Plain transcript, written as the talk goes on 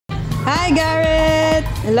Hi, Garrett.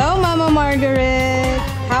 Hello, Mama Margaret.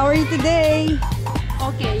 How are you today?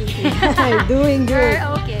 Okay. Doing good.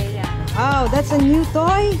 We're okay, yeah. Wow, that's a new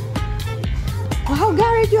toy. Wow,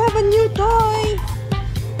 Garrett, you have a new toy.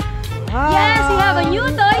 Wow. Yes, we have a new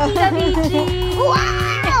toy, Tita Michi.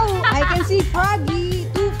 Wow! I can see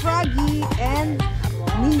Froggy, two Froggy, and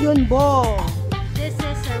Million Ball. This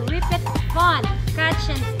is a Rip It Fun. Catch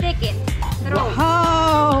and stick it. Throw.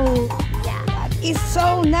 Wow! Yeah. That is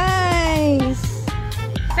so nice.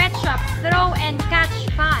 Pet shop. Throw and catch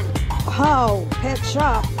fun. Wow! Pet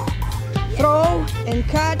shop. Throw and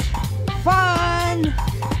catch fun.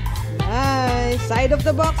 Nice. Side of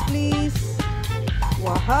the box, please.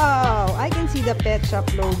 Wow! I can see the pet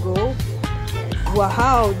shop logo.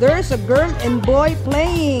 Wow! There's a girl and boy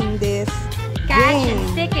playing this Catch game. and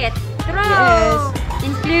stick it. Throw. Yes.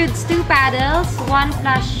 Includes 2 paddles, 1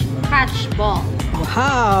 flush catch ball.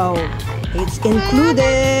 Wow! It's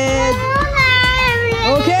included.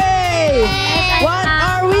 Okay! What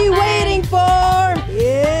are we waiting for?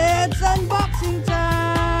 It's unboxing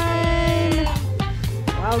time!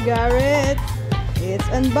 Wow, Garrett! It's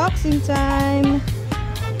unboxing time!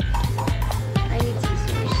 I need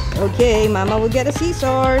scissors. Okay, Mama will get a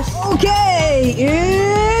scissors. Okay!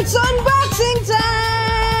 It's unboxing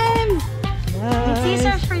time! Need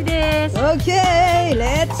scissors for this. Okay,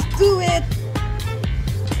 let's do it!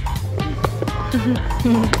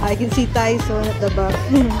 I can see Tyson at the back.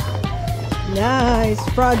 Nice.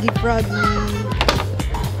 Froggy, Froggy.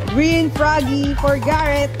 Green Froggy for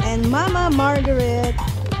Garrett and Mama Margaret.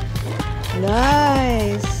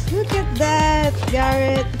 Nice. Look at that,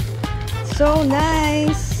 Garrett. So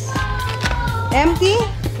nice. Empty?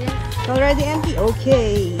 Yes. Already empty?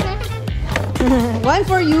 Okay. One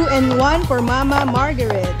for you and one for Mama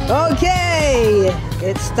Margaret. Okay.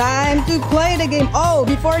 It's time to play the game. Oh,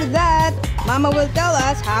 before that, Mama will tell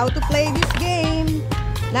us how to play this game.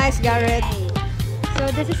 Nice, Garrett. Okay. So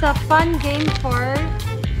this is a fun game for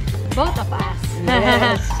both of us.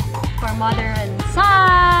 Yes. For mother and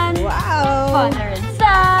son. Wow. Father and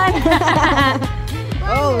son.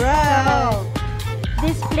 All right.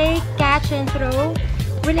 This play, catch and throw,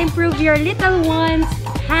 will improve your little one's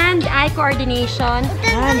hand-eye coordination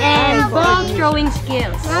and ball throwing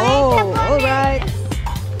skills. Oh, all right.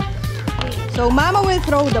 Okay. So Mama will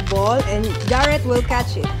throw the ball and Garrett will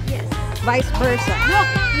catch it. Yes. Vice versa. Look,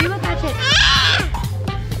 you will catch it.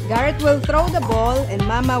 Garrett will throw the ball and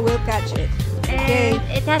Mama will catch it. Okay. And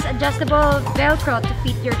it has adjustable Velcro to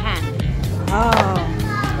fit your hand. Oh,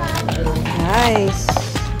 nice.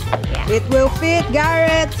 Yeah. It will fit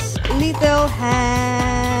Garrett's little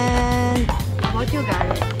hand. How about you,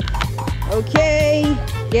 Garrett? Okay,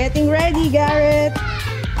 getting ready, Garrett.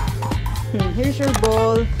 Here's your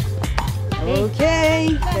ball.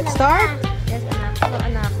 Okay, let's start. Yes, anak. So,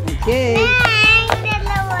 anak. Okay.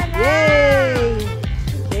 Yay!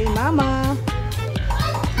 Okay, Mama.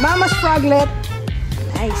 Mama's froglet.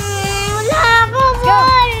 Nice. Go!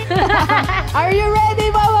 Are you ready,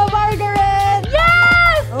 Mama Margaret?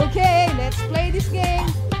 Yes! Okay, let's play this game.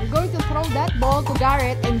 We're going to throw that ball to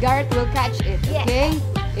Garrett and Garrett will catch it, Yes. okay?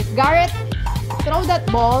 If Garrett throw that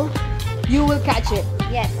ball, you will catch it.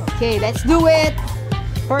 Yes. Okay, let's do it.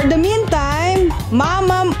 For the meantime,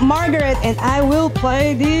 Mama Margaret and I will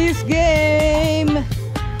play this game.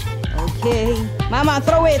 Okay, Mama,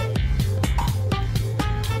 throw it.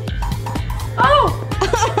 Oh!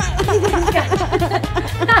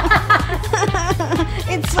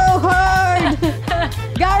 It's so hard.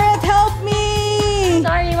 Garrett, help me.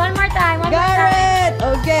 Sorry, one more time. One more time. Garrett.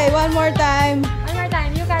 Okay, one more time. One more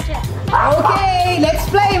time. You catch it. Okay, let's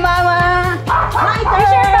play, Mama. My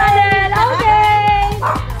Here's your paddle. Okay.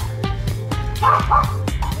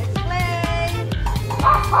 Let's play.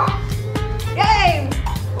 Game.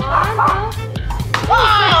 1, 2.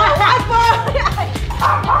 Wow, one more.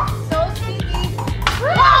 So sticky.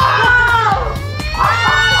 Wow. One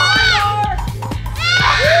more.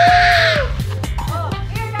 Oh,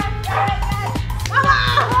 here, guys. Mama.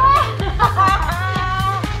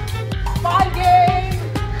 Fun game.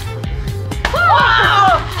 Wow.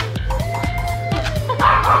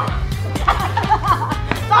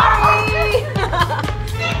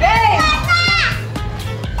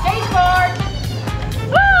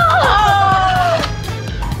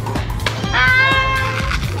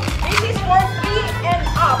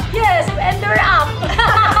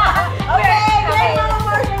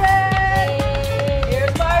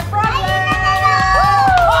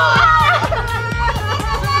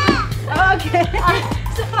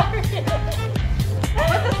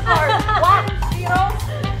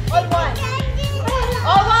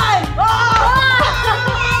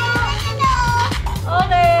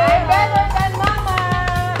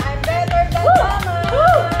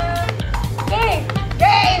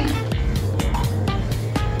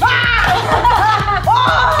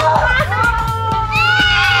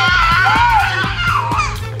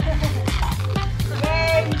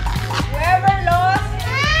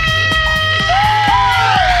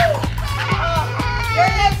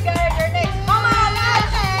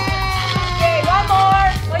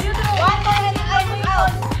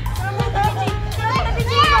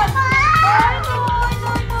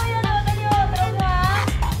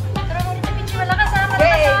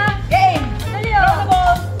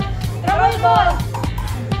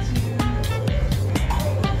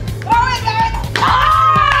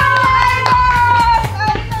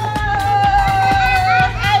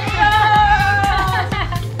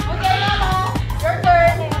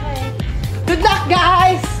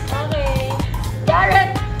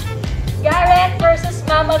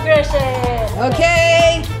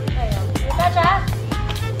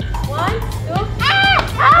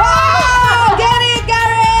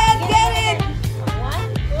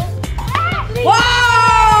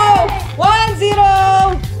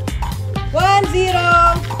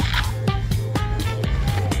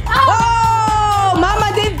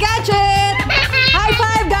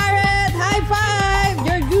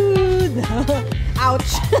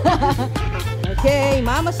 Okay,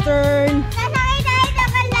 Mama's turn.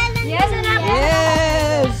 Yes, anak.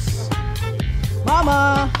 Yes.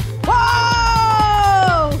 Mama.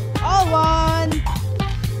 Whoa! All one.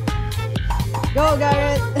 Go,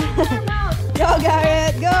 Garrett. Go,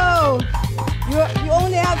 Garrett. Go. You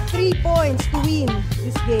only have 3 points to win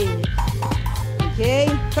this game. Okay.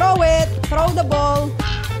 Throw it. Throw the ball.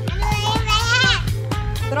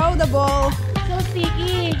 Throw the ball. So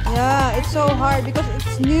sticky. Yeah, it's so hard because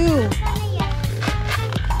it's new.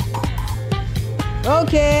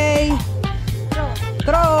 Okay.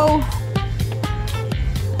 Throw.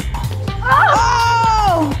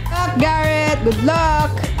 Oh! Good luck, Garrett. Good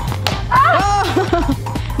luck. Oh!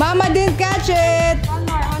 Mama didn't catch it. One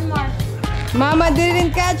more. Mama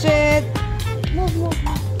didn't catch it. Move.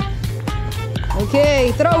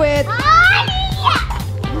 Okay, throw it.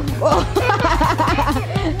 Oh.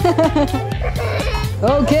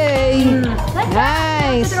 Okay.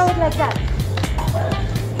 Nice. Throw it like that.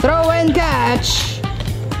 Throw and catch.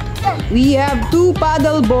 We have 2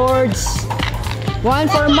 paddle boards. One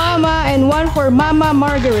for Mama and one for Mama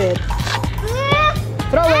Margaret.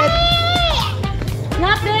 Throw it.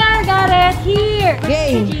 Not there, got it. Here.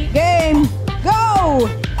 Game. Go.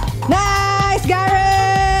 Nice,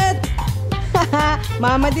 Garrett.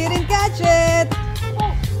 Mama didn't catch it.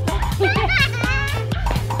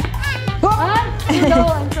 No,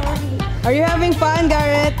 I'm sorry. Are you having fun,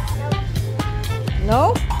 Garrett?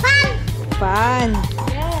 No? Fun.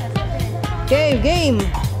 Yes. Okay, game.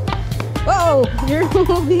 Whoa, you're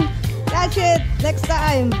moving. Catch it next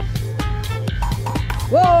time.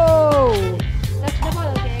 Whoa. Touch the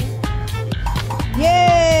ball, okay?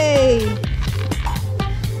 Yay.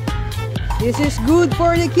 This is good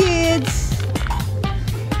for the kids.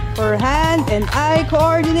 For hand and eye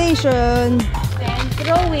coordination. Then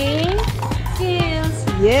throwing skills.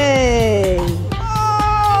 Yay.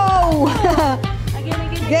 Oh.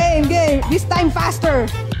 Again. Game. This time faster.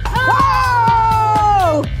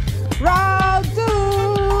 Whoa! Round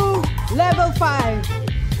 2. Level 5.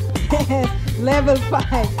 Yes, level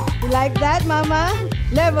 5. You like that, Mama?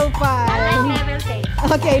 Level 5. I like level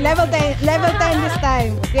 10. Okay, level 10. Level 10 this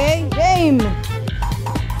time. Okay, game.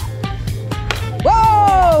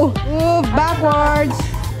 Whoa! Move backwards.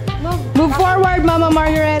 Move forward, Mama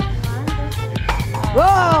Margaret.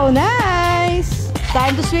 Whoa, nice.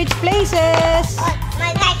 Time to switch places.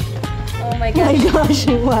 Oh my Oh my gosh. gosh,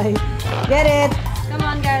 why? Get it? Come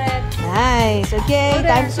on, Garrett. Nice. Okay, Go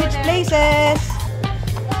there, time to go switch there. places.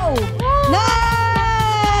 Oh,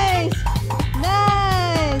 nice.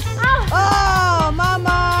 Oh,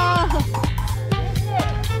 Mama.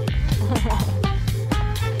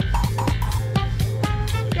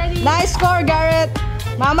 Steady. Nice score, Garrett.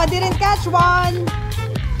 Mama didn't catch one.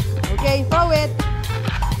 Okay, throw it.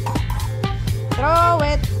 Throw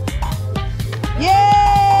it. Yay!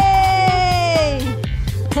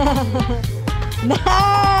 Nice.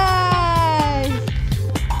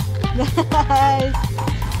 Nice.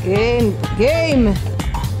 Game.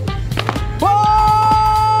 Whoa!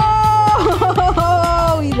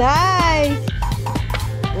 Nice.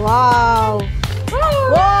 Wow.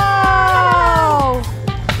 Wow!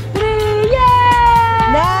 3, yay!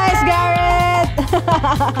 Nice, Garrett!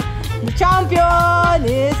 The champion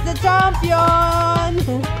is the champion!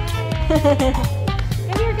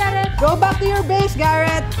 Come here, Garrett. Go back to your base,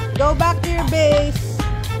 Garrett! Go back to your base!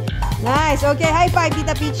 Nice! Okay, high five,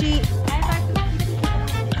 Tita Peachy!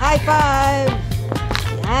 High five!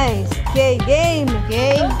 Nice! Okay, game!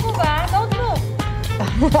 Don't move, ah. Don't move.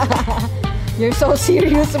 You're so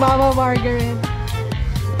serious, Mama Margaret.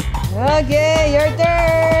 Okay, your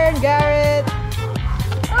turn, Garrett.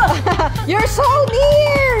 You're so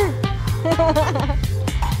near.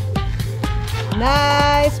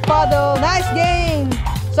 Nice paddle, nice game.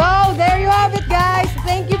 So there you have it, guys.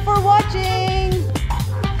 Thank you